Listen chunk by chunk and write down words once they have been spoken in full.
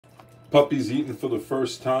Puppies eating for the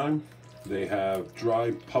first time. They have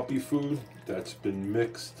dry puppy food that's been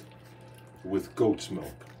mixed with goat's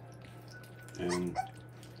milk. And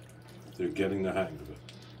they're getting the hang of it.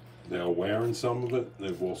 They're wearing some of it.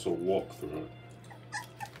 They've also walked through it.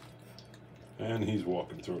 And he's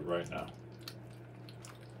walking through it right now.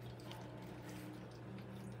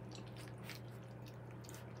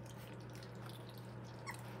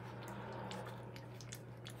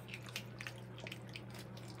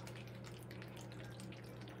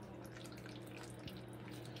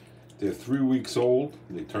 They're 3 weeks old.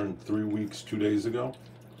 They turned 3 weeks 2 days ago.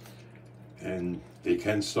 And they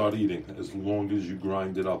can start eating as long as you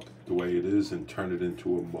grind it up the way it is and turn it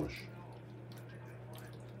into a mush.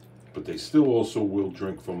 But they still also will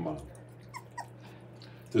drink from mom.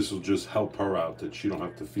 This will just help her out that she don't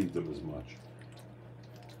have to feed them as much.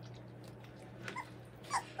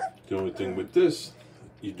 The only thing with this,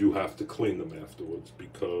 you do have to clean them afterwards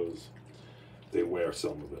because they wear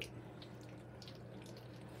some of it.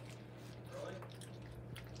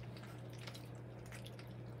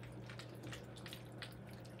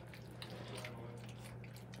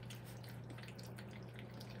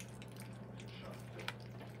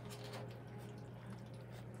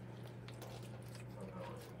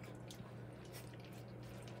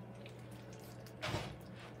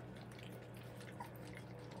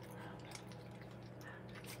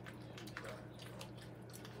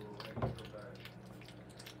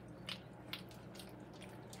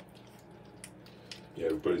 Yeah,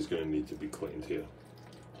 everybody's going to need to be cleaned here.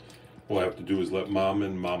 All I have to do is let mom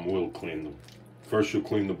in. Mom will clean them. First she'll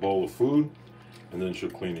clean the bowl of food, and then she'll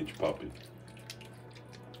clean each puppy.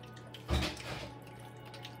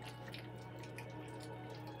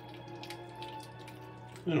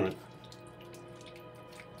 Alright.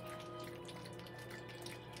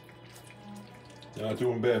 They're not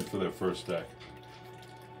doing bad for their first day.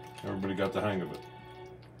 Everybody got the hang of it.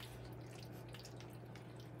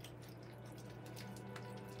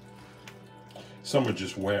 Some are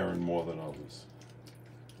just wearing more than others.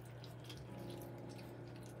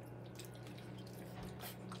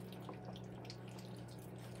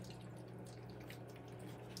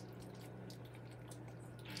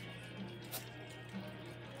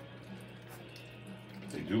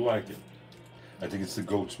 They do like it. I think it's the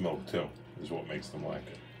goat's milk too, is what makes them like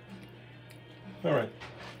it. All right.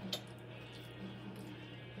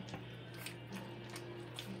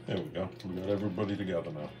 There we go. We got everybody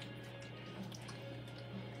together now.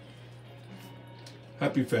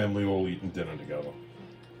 Happy family all eating dinner together.